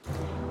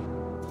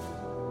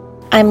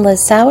I'm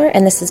Liz Sauer,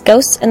 and this is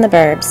Ghosts in the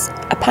Burbs,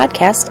 a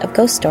podcast of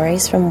ghost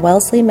stories from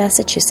Wellesley,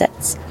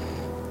 Massachusetts.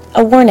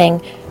 A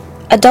warning,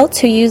 adults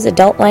who use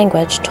adult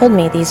language told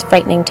me these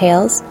frightening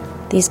tales,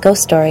 these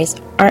ghost stories,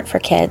 aren't for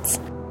kids.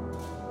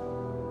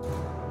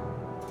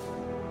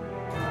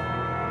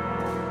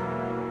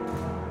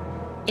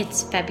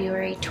 It's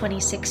February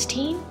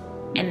 2016,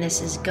 and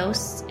this is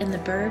Ghosts in the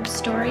Burbs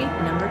story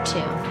number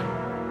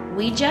 2.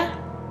 Ouija,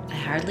 I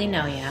hardly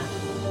know ya.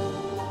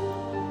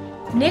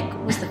 Nick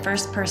was the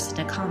first person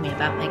to call me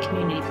about my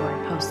community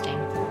board posting.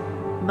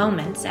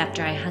 Moments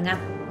after I hung up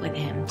with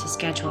him to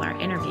schedule our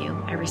interview,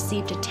 I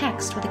received a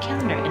text with a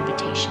calendar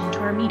invitation to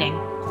our meeting.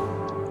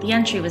 The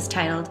entry was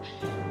titled,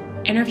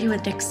 Interview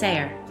with Nick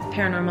Sayer,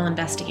 Paranormal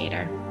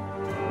Investigator.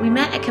 We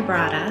met at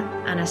Cabrata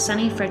on a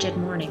sunny, frigid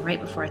morning right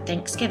before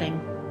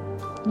Thanksgiving.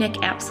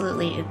 Nick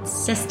absolutely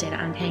insisted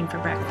on paying for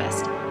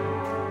breakfast.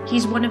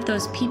 He's one of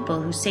those people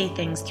who say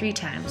things 3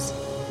 times.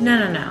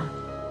 No,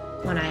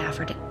 when I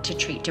offered to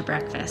treat to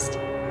breakfast.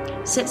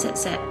 Sit,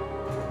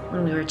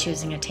 when we were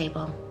choosing a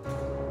table.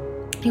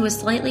 He was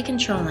slightly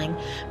controlling,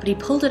 but he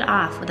pulled it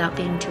off without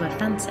being too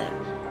offensive.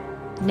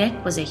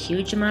 Nick was a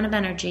huge amount of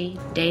energy,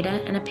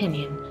 data, and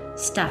opinion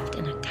stuffed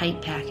in a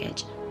tight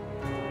package.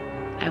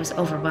 I was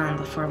overwhelmed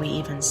before we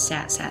even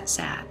sat.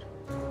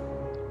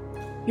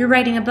 You're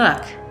writing a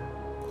book,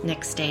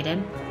 Nick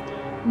stated.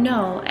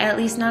 No, at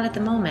least not at the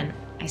moment,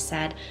 I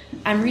said.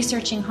 I'm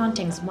researching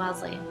hauntings in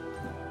Wellesley.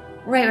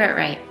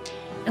 Right.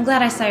 I'm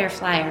glad I saw your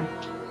flyer.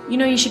 You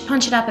know, you should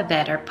punch it up a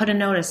bit or put a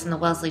notice in the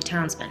Wellesley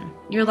Townsman.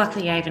 You're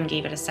lucky I even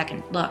gave it a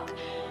second look.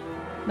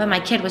 But my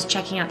kid was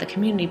checking out the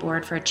community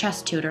board for a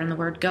chess tutor and the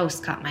word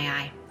ghost caught my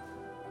eye.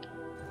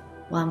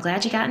 Well, I'm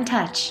glad you got in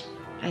touch,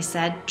 I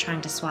said, trying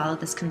to swallow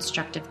this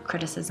constructive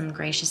criticism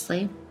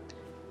graciously.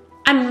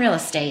 I'm in real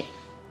estate,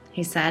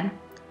 he said.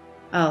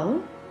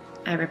 Oh?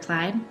 I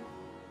replied.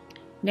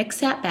 Nick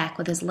sat back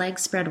with his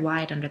legs spread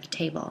wide under the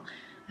table.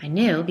 I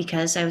knew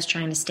because I was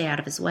trying to stay out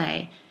of his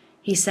way.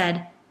 He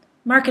said,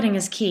 Marketing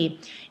is key.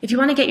 If you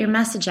want to get your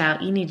message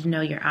out, you need to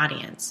know your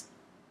audience.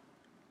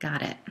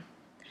 Got it.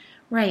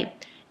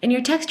 Right. In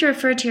your text, you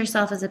referred to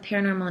yourself as a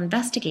paranormal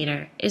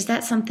investigator. Is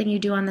that something you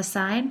do on the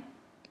side?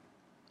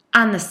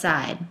 On the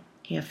side,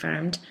 he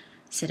affirmed,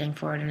 sitting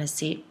forward in his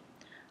seat.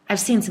 I've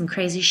seen some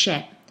crazy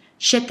shit.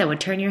 Shit that would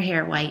turn your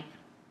hair white.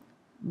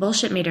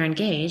 Bullshit made her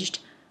engaged.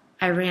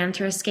 I ran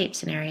through escape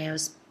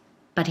scenarios.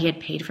 But he had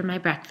paid for my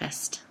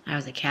breakfast. I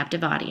was a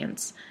captive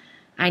audience.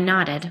 I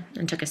nodded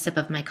and took a sip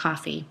of my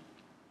coffee.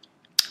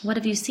 What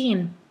have you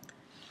seen?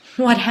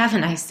 What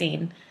haven't I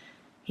seen?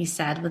 He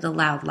said with a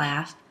loud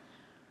laugh.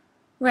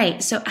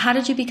 Right, so how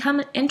did you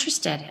become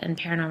interested in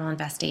paranormal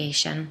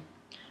investigation?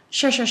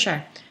 Sure.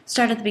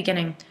 Start at the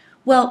beginning.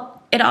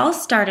 Well, it all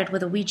started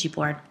with a Ouija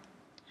board.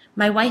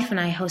 My wife and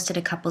I hosted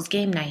a couple's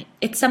game night.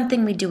 It's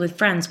something we do with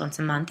friends once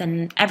a month,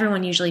 and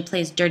everyone usually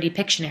plays Dirty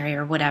Pictionary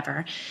or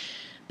whatever.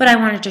 But I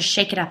wanted to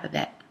shake it up a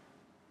bit.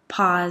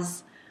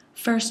 Pause.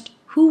 First,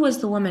 who was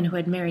the woman who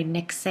had married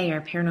Nick Sayer,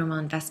 paranormal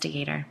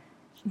investigator?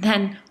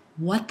 Then,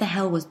 what the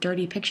hell was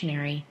Dirty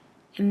Pictionary?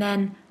 And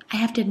then, I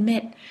have to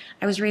admit,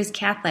 I was raised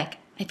Catholic.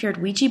 I feared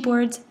Ouija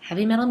boards,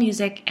 heavy metal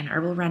music, and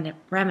herbal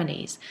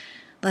remedies,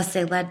 lest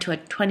they led to a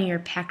 20-year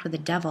pact with the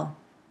devil.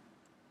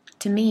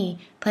 To me,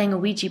 playing a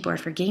Ouija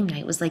board for game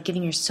night was like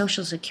giving your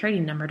social security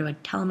number to a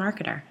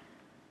telemarketer.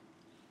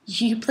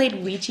 You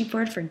played Ouija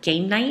board for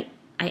game night?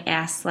 I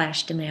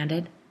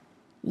asked/demanded.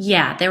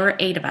 Yeah, there were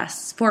 8 of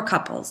us, 4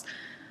 couples.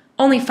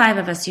 Only 5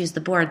 of us used the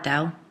board,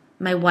 though.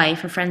 My wife,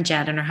 her friend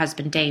Jen, and her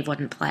husband Dave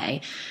wouldn't play.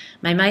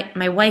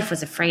 My wife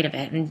was afraid of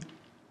it, and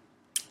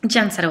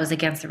Jen said it was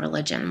against the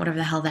religion, whatever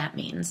the hell that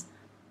means.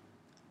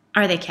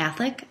 Are they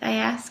Catholic? I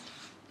asked.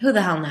 Who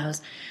the hell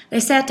knows? They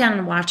sat down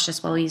and watched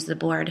us while we used the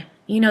board.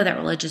 You know that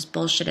religious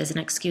bullshit is an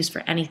excuse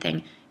for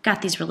anything.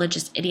 Got these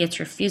religious idiots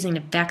refusing to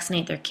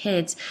vaccinate their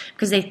kids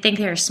because they think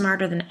they are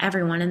smarter than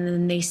everyone, and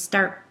then they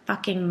start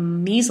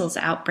fucking measles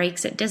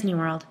outbreaks at Disney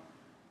World.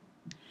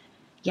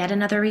 Yet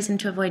another reason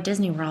to avoid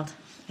Disney World,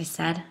 I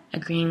said,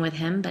 agreeing with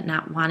him but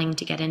not wanting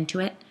to get into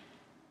it.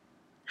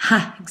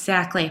 Ha,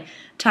 exactly.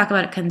 Talk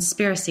about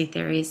conspiracy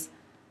theories.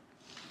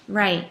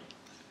 Right.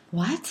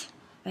 What?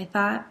 I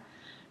thought.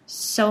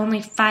 So only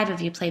 5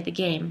 of you played the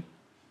game.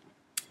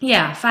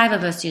 Yeah, 5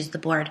 of us used the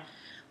board.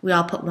 We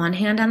all put one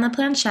hand on the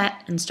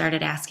planchette and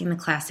started asking the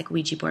classic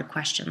Ouija board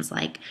questions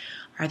like,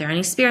 are there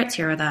any spirits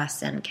here with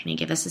us, and can you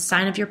give us a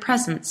sign of your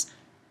presence?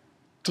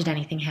 Did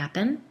anything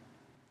happen?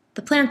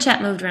 The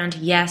planchette moved around to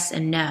yes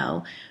and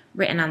no,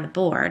 written on the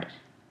board.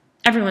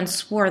 Everyone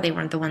swore they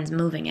weren't the ones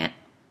moving it.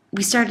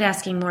 We started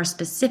asking more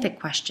specific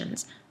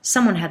questions.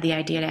 Someone had the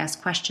idea to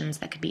ask questions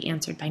that could be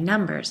answered by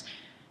numbers.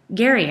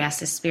 Gary asked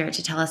his spirit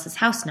to tell us his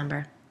house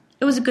number.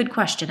 It was a good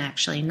question,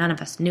 actually. None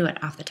of us knew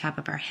it off the top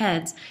of our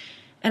heads.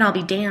 And I'll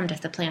be damned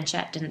if the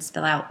planchette didn't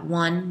spell out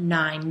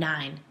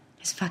 199,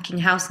 his fucking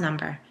house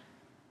number.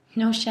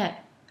 No shit,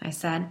 I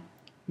said.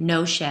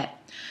 No shit.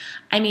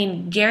 I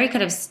mean, Gary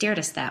could have steered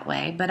us that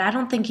way, but I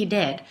don't think he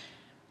did.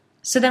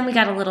 So then we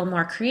got a little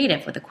more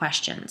creative with the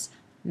questions.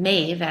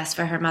 Maeve asked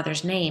for her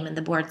mother's name, and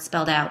the board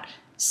spelled out,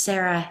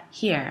 Sarah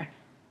here.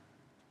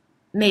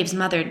 Maeve's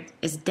mother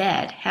is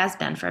dead, has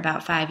been for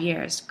about 5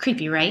 years.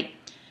 Creepy, right?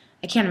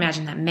 I can't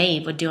imagine that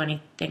Maeve would do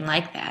anything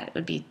like that. It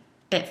would be a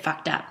bit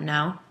fucked up,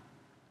 no?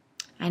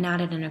 I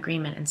nodded in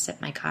agreement and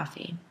sipped my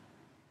coffee.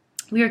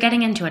 We were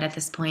getting into it at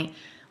this point.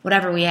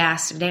 Whatever we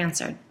asked, it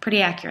answered,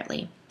 pretty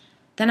accurately.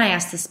 Then I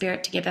asked the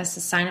spirit to give us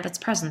a sign of its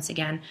presence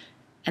again,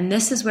 and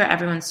this is where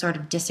everyone sort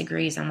of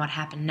disagrees on what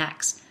happened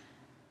next.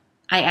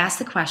 I asked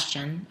the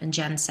question, and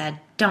Jen said,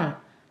 don't,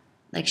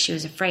 like she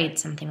was afraid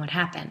something would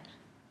happen.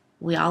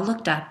 We all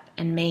looked up,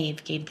 and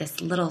Maeve gave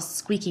this little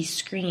squeaky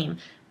scream,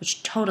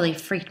 which totally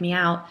freaked me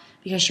out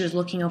because she was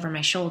looking over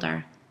my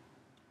shoulder.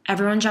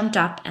 Everyone jumped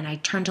up, and I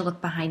turned to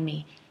look behind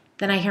me.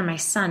 Then I hear my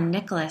son,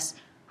 Nicholas,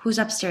 who's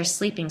upstairs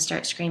sleeping,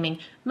 start screaming,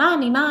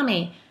 Mommy,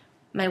 Mommy!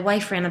 My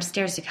wife ran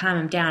upstairs to calm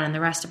him down, and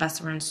the rest of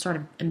us were in sort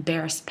of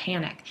embarrassed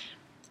panic,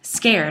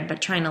 scared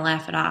but trying to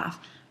laugh it off.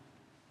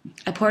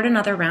 I poured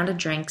another round of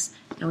drinks,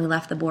 and we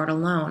left the board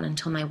alone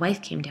until my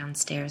wife came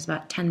downstairs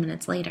about 10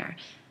 minutes later.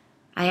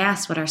 I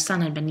asked what our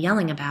son had been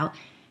yelling about,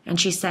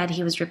 and she said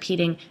he was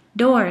repeating,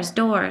 doors,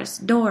 doors,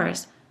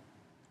 doors,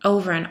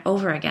 over and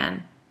over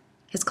again.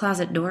 His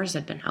closet doors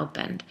had been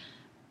opened.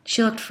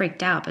 She looked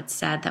freaked out, but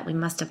said that we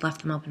must have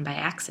left them open by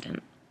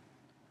accident.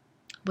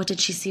 What did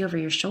she see over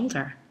your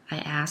shoulder? I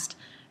asked,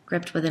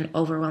 gripped with an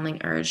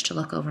overwhelming urge to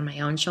look over my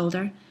own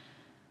shoulder.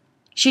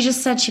 She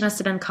just said she must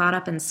have been caught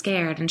up and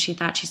scared, and she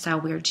thought she saw a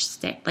weird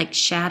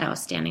shadow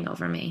standing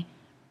over me.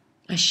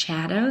 A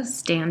shadow?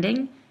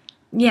 Standing?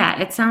 Yeah,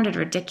 it sounded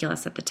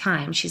ridiculous at the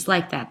time. She's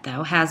like that,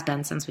 though. Has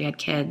been since we had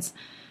kids.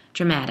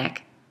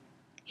 Dramatic.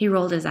 He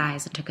rolled his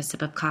eyes and took a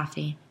sip of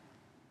coffee.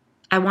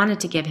 I wanted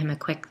to give him a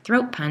quick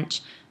throat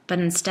punch, but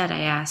instead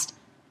I asked,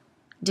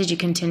 did you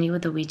continue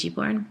with the Ouija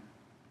board?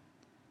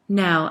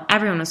 No,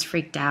 everyone was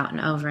freaked out and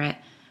over it.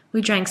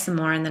 We drank some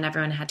more, and then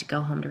everyone had to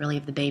go home to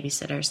relieve the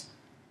babysitters.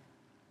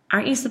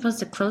 Aren't you supposed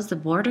to close the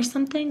board or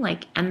something,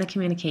 like end the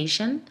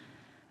communication?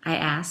 I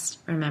asked,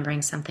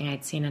 remembering something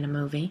I'd seen in a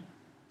movie.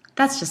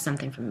 That's just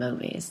something from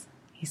movies,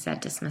 he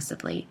said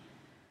dismissively.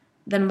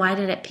 Then why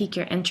did it pique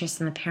your interest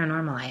in the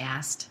paranormal, I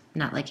asked,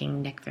 not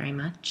liking Nick very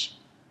much.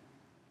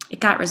 It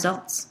got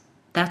results.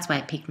 That's why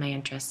it piqued my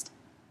interest.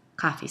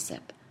 Coffee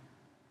sip.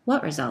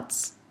 What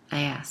results?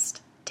 I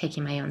asked,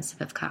 taking my own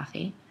sip of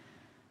coffee.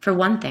 For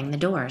one thing, the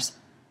doors.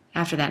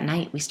 After that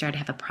night, we started to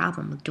have a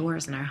problem with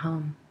doors in our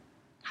home.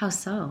 How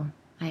so?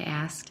 I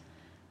asked.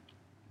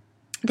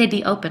 They'd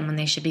be open when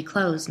they should be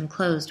closed and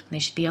closed when they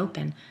should be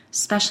open,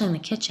 especially in the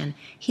kitchen.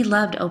 He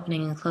loved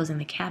opening and closing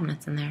the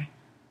cabinets in there.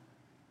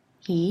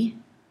 He?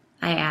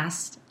 I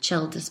asked,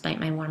 chilled despite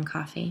my warm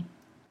coffee.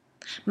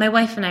 My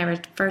wife and I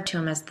referred to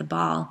him as the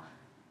ball.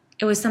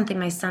 It was something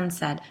my son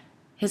said.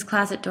 His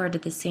closet door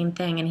did the same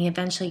thing, and he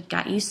eventually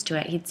got used to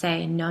it. He'd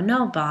say, no,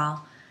 no,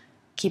 ball.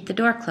 Keep the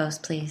door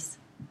closed, please.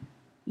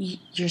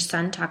 Your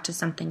son talked to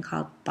something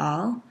called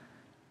Ball?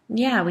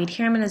 Yeah, we'd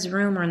hear him in his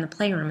room or in the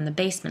playroom in the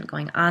basement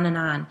going on and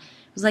on.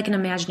 It was like an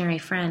imaginary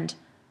friend.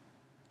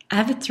 I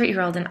have a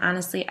 3-year-old, and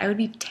honestly, I would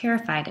be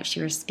terrified if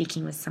she were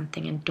speaking with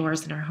something and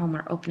doors in our home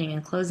were opening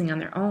and closing on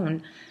their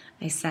own,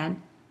 I said.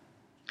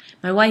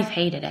 My wife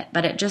hated it,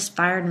 but it just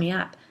fired me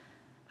up.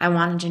 I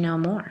wanted to know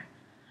more.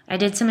 I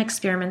did some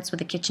experiments with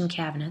the kitchen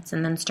cabinets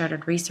and then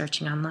started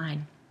researching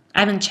online.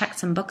 I even checked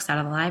some books out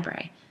of the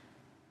library.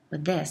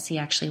 With this, he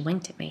actually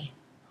winked at me.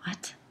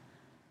 What?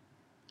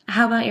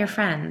 How about your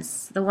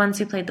friends, the ones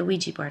who played the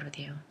Ouija board with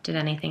you? Did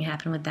anything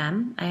happen with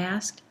them? I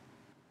asked.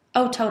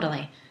 Oh,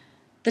 totally.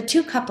 The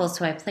 2 couples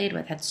who I played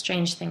with had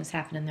strange things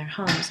happen in their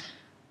homes.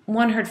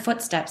 One heard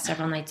footsteps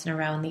several nights in a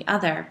row, and the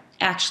other,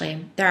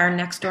 actually, they're our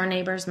next-door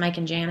neighbors, Mike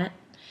and Janet.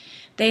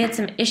 They had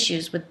some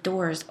issues with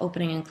doors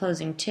opening and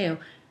closing, too.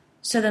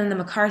 So then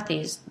the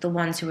McCarthys, the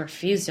ones who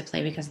refused to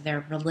play because of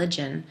their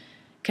religion,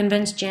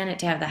 convinced Janet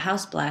to have the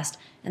house blessed,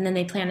 and then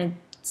they planted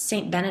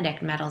St.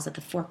 Benedict medals at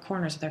the 4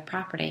 corners of their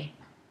property.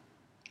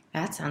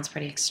 That sounds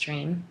pretty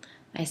extreme,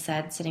 I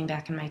said, sitting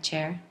back in my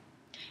chair.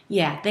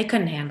 Yeah, they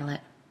couldn't handle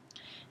it.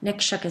 Nick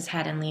shook his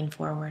head and leaned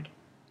forward.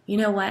 You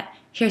know what?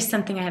 Here's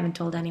something I haven't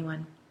told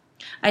anyone.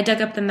 I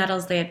dug up the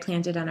medals they had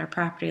planted on our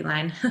property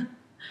line.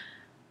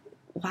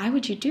 Why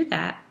would you do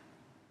that?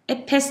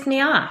 It pissed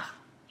me off,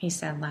 he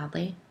said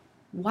loudly.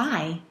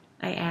 Why?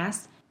 I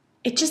asked.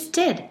 It just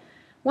did.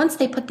 Once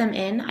they put them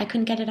in, I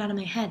couldn't get it out of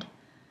my head.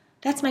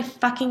 That's my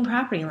fucking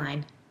property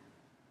line.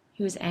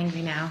 He was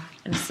angry now,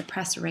 in a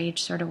suppressed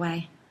rage sort of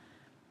way.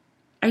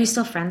 Are you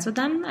still friends with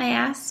them? I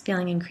asked,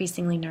 feeling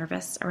increasingly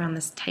nervous around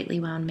this tightly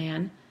wound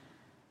man.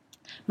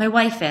 My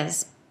wife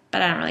is,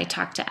 but I don't really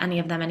talk to any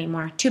of them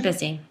anymore. Too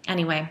busy.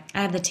 Anyway,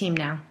 I have the team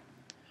now.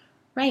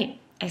 Right,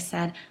 I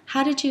said.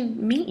 How did you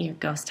meet your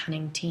ghost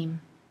hunting team?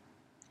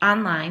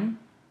 Online,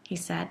 he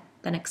said,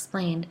 then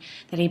explained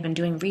that he'd been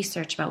doing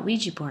research about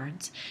Ouija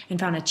boards and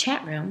found a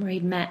chat room where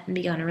he'd met and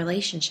begun a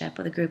relationship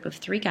with a group of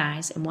 3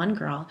 guys and 1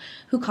 girl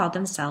who called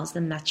themselves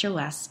the Metro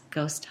West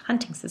Ghost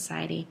Hunting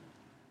Society,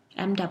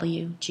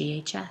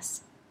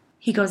 MWGHS.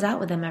 He goes out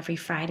with them every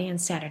Friday and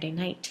Saturday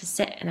night to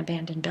sit in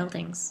abandoned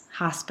buildings,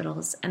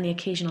 hospitals, and the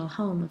occasional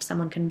home of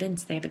someone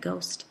convinced they have a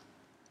ghost.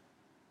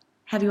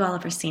 Have you all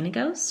ever seen a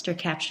ghost or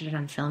captured it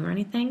on film or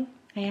anything?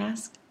 I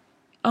asked.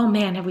 Oh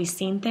man, have we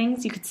seen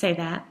things? You could say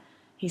that,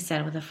 he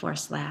said with a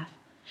forced laugh.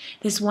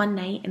 This one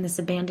night in this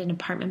abandoned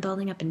apartment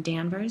building up in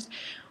Danvers,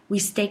 we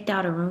staked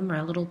out a room where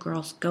a little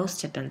girl's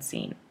ghost had been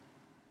seen.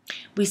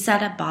 We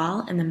set a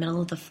ball in the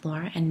middle of the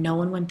floor and no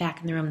one went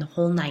back in the room the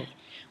whole night.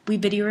 We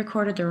video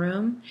recorded the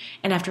room,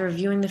 and after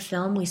reviewing the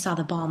film, we saw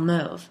the ball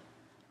move.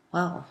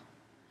 Whoa,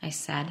 I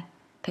said,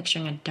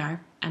 picturing a dark,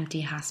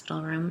 empty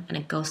hospital room and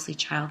a ghostly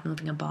child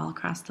moving a ball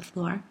across the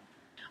floor.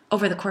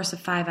 Over the course of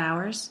 5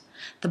 hours,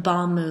 the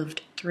ball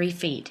moved 3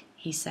 feet,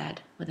 he said,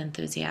 with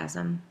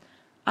enthusiasm.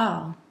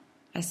 Oh,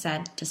 I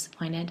said,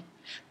 disappointed.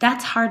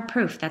 That's hard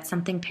proof that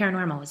something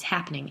paranormal was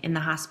happening in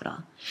the hospital.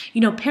 You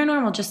know,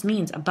 paranormal just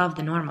means above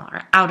the normal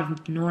or out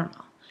of the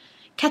normal.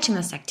 Catching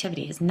this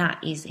activity is not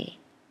easy.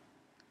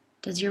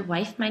 Does your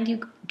wife mind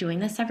you doing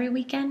this every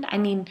weekend? I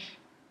mean,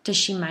 does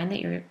she mind that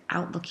you're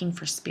out looking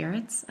for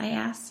spirits? I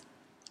asked.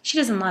 She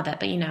doesn't love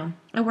it, but you know,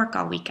 I work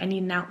all week. I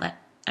need an outlet.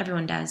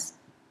 Everyone does.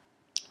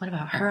 What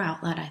about her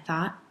outlet, I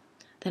thought.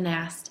 Then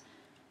asked,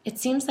 it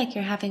seems like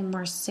you're having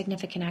more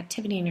significant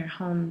activity in your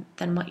home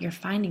than what you're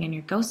finding in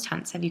your ghost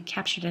hunts. Have you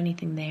captured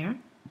anything there?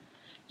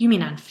 You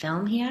mean on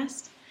film, he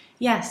asked.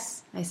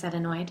 Yes, I said,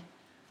 annoyed.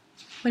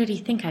 What did he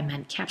think I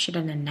meant, captured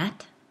in a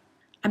net?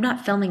 I'm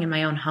not filming in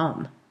my own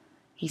home,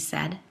 he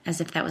said,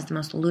 as if that was the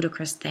most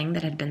ludicrous thing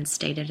that had been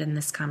stated in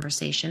this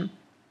conversation.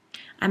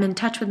 I'm in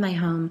touch with my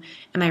home,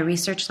 and my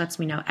research lets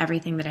me know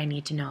everything that I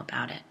need to know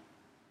about it.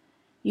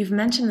 You've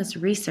mentioned this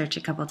research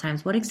a couple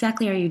times. What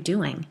exactly are you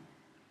doing?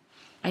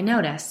 I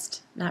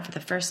noticed, not for the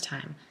first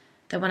time,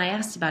 that when I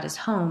asked about his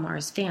home or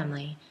his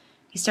family,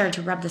 he started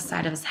to rub the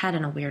side of his head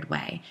in a weird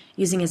way.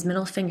 Using his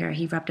middle finger,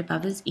 he rubbed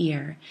above his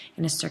ear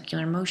in a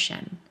circular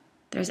motion.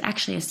 There's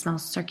actually a small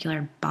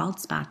circular bald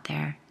spot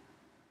there.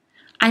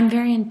 I'm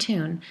very in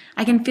tune.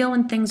 I can feel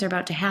when things are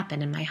about to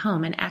happen in my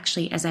home, and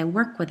actually, as I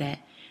work with it,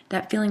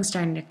 that feeling's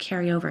starting to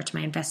carry over to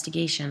my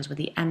investigations with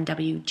the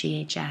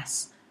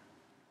MWGHS.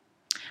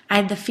 I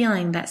had the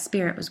feeling that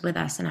spirit was with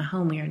us in a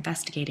home we were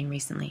investigating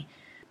recently.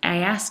 I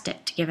asked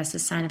it to give us a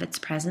sign of its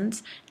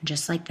presence, and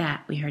just like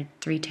that, we heard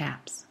 3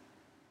 taps.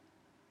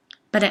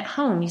 But at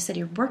home, you said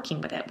you're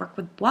working with it. Work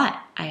with what?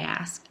 I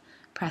asked,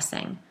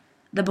 pressing.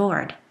 The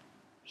board,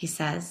 he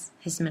says,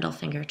 his middle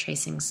finger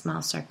tracing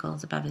small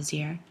circles above his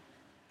ear.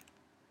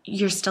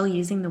 You're still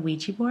using the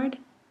Ouija board?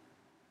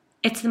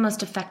 It's the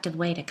most effective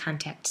way to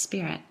contact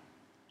spirit.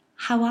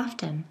 How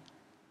often?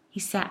 He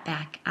sat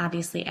back,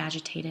 obviously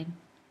agitated.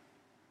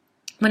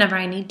 Whenever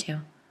I need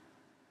to.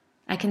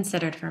 I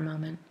considered for a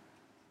moment.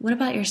 What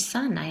about your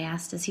son? I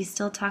asked. Does he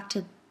still talk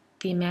to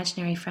the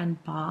imaginary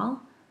friend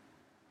Ball?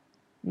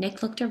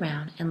 Nick looked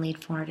around and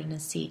leaned forward in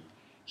his seat.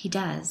 He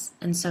does,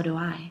 and so do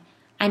I.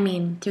 I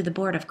mean, through the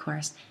board, of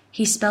course.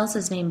 He spells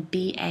his name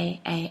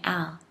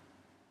B-A-A-L.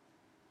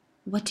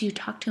 What do you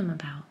talk to him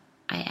about?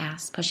 I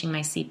asked, pushing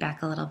my seat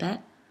back a little bit.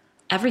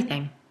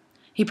 Everything.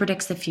 He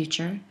predicts the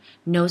future,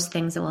 knows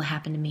things that will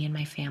happen to me and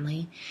my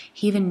family.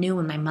 He even knew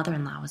when my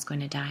mother-in-law was going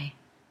to die.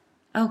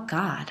 Oh,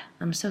 God,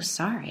 I'm so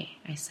sorry,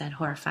 I said,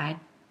 horrified.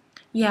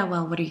 Yeah,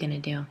 well, what are you going to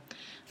do?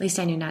 At least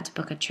I knew not to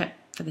book a trip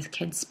for the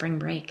kids' spring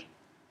break.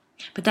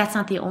 But that's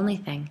not the only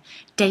thing.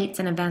 Dates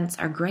and events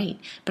are great,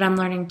 but I'm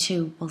learning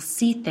to,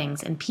 see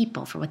things and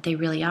people for what they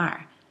really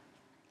are.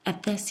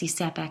 At this, he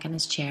sat back in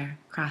his chair,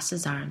 crossed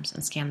his arms,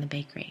 and scanned the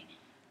bakery.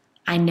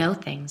 I know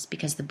things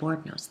because the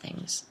board knows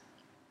things.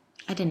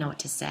 I didn't know what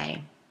to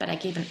say, but I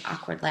gave an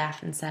awkward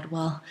laugh and said,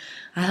 well,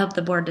 I hope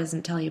the board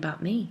doesn't tell you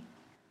about me.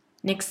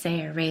 Nick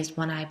Sayer raised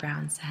one eyebrow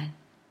and said,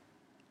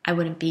 I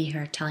wouldn't be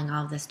here telling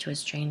all of this to a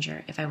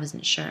stranger if I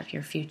wasn't sure of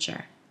your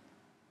future.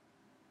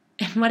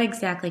 And what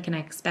exactly can I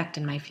expect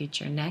in my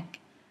future, Nick?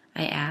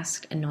 I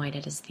asked, annoyed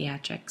at his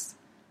theatrics.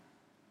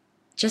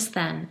 Just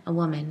then, a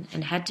woman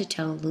in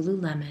head-to-toe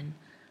Lululemon,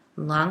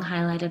 long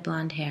highlighted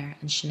blonde hair,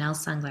 and Chanel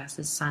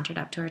sunglasses sauntered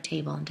up to our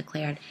table and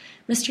declared,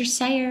 Mr.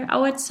 Sayer,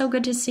 oh, it's so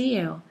good to see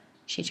you.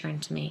 She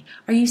turned to me.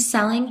 Are you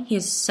selling? He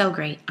is so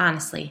great,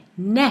 honestly.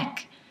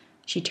 Nick!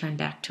 She turned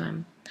back to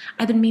him.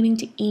 I've been meaning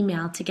to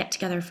email to get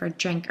together for a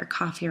drink or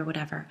coffee or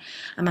whatever.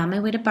 I'm on my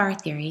way to Bar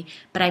Theory,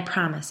 but I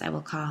promise I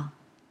will call.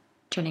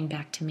 Turning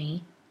back to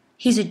me.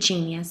 He's a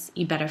genius.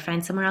 You better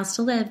find somewhere else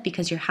to live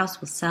because your house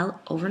will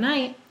sell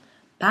overnight.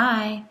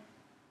 Bye.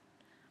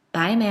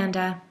 Bye,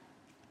 Amanda,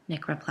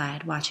 Nick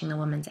replied, watching the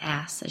woman's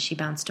ass as she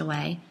bounced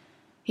away.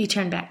 He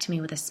turned back to me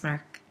with a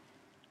smirk.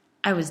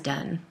 I was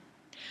done.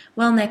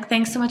 Well, Nick,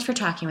 thanks so much for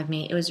talking with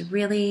me. It was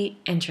really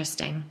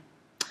interesting.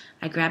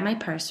 I grabbed my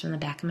purse from the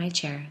back of my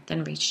chair,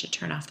 then reached to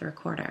turn off the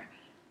recorder.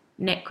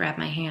 Nick grabbed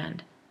my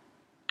hand.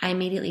 I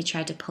immediately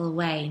tried to pull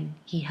away, and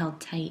he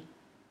held tight.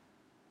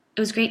 It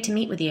was great to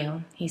meet with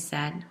you, he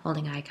said,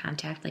 holding eye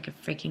contact like a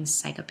freaking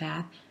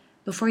psychopath.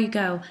 Before you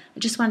go, I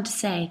just wanted to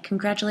say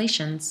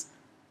congratulations.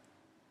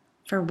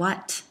 For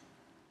what?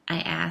 I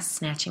asked,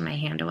 snatching my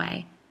hand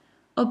away.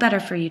 Oh, better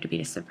for you to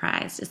be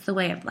surprised. It's the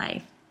way of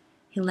life.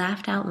 He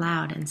laughed out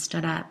loud and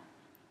stood up.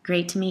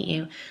 Great to meet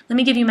you. Let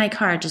me give you my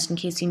card just in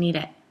case you need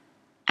it.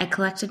 I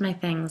collected my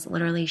things,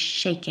 literally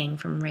shaking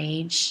from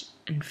rage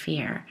and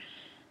fear.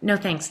 No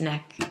thanks,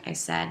 Nick, I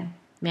said,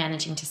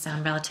 managing to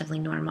sound relatively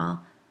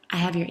normal. I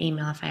have your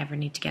email if I ever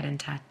need to get in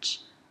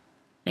touch.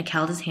 Nick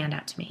held his hand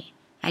out to me.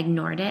 I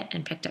ignored it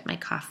and picked up my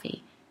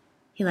coffee.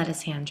 He let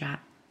his hand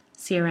drop.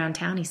 See you around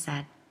town, he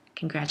said.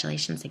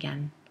 Congratulations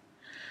again.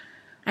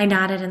 I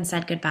nodded and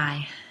said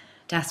goodbye,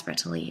 desperate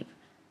to leave.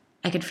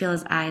 I could feel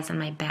his eyes on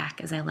my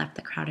back as I left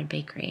the crowded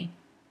bakery.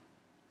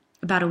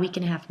 About a week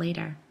and a half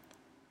later,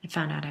 I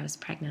found out I was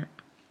pregnant.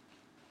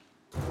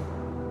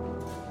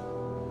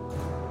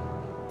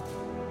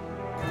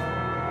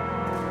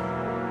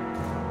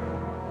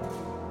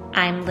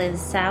 I'm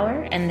Liz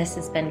Sauer, and this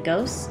has been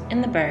Ghosts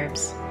in the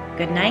Burbs.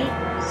 Good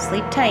night,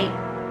 sleep tight,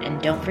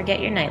 and don't forget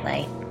your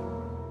nightlight.